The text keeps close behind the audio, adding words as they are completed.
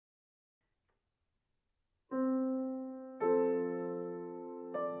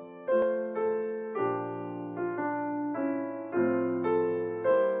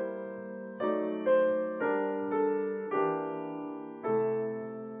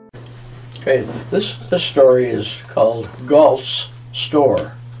Okay, this story is called Gaults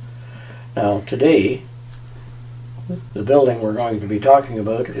Store. Now today, the building we're going to be talking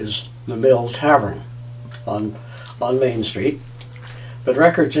about is the Mill Tavern on Main Street. But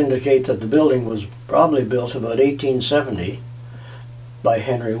records indicate that the building was probably built about 1870 by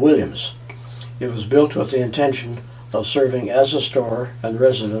Henry Williams. It was built with the intention of serving as a store and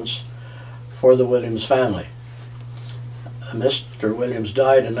residence for the Williams family. Mr. Williams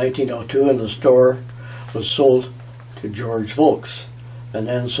died in 1902 and the store was sold to George Volks and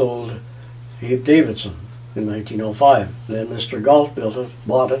then sold to Davidson in 1905. Then Mr. Gault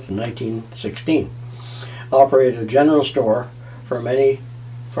bought it in 1916. Operated a general store for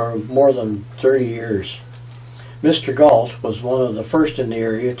more than 30 years. Mr. Gault was one of the first in the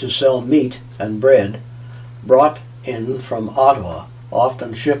area to sell meat and bread brought in from Ottawa,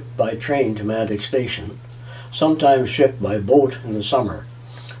 often shipped by train to Manotick Station, sometimes shipped by boat in the summer.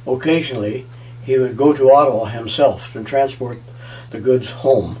 Occasionally, he would go to Ottawa himself to transport the goods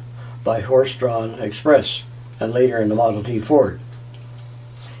home by horse-drawn express, and later in the Model T Ford.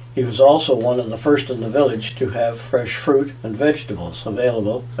 He was also one of the first in the village to have fresh fruit and vegetables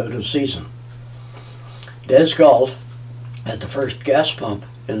available out of season. Des Gault had the first gas pump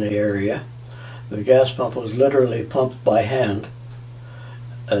in the area. The gas pump was literally pumped by hand,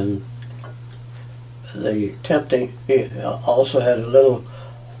 and he also had a little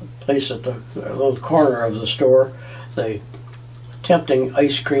place at a little corner of the store, the tempting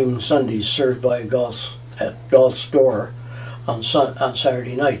ice cream sundaes served by Gaults at Gault's store on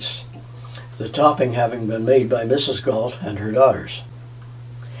Saturday nights, the topping having been made by Mrs. Gault and her daughters.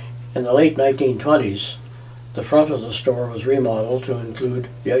 In the late 1920s, the front of the store was remodeled to include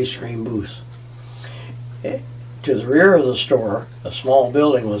the ice cream booth. To the rear of the store, a small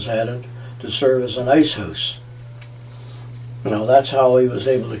building was added to serve as an ice house. Now that's how he was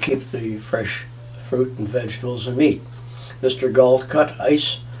able to keep the fresh fruit and vegetables and meat. Mr. Gault cut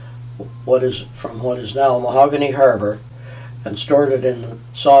ice from what is now Mahogany Harbor and stored it in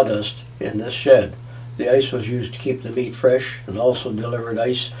sawdust in this shed. The ice was used to keep the meat fresh and also delivered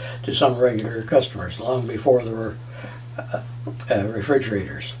ice to some regular customers long before there were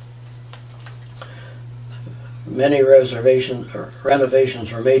refrigerators. Many renovations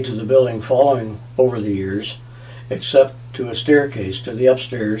were made to the building following over the years, except to a staircase to the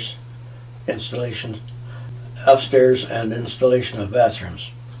upstairs and installation of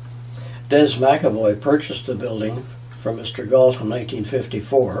bathrooms. Des McAvoy purchased the building from Mr. Gault in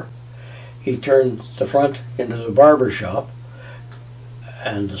 1954. He turned the front into the barber shop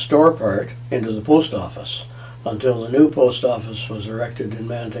and the store part into the post office until the new post office was erected in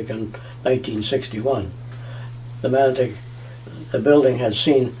Manotick in 1961. The building had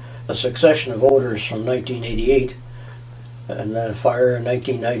seen a succession of odors from 1988 and then a fire in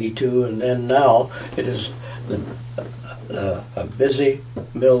 1992, and then now it is a busy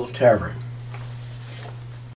mill tavern.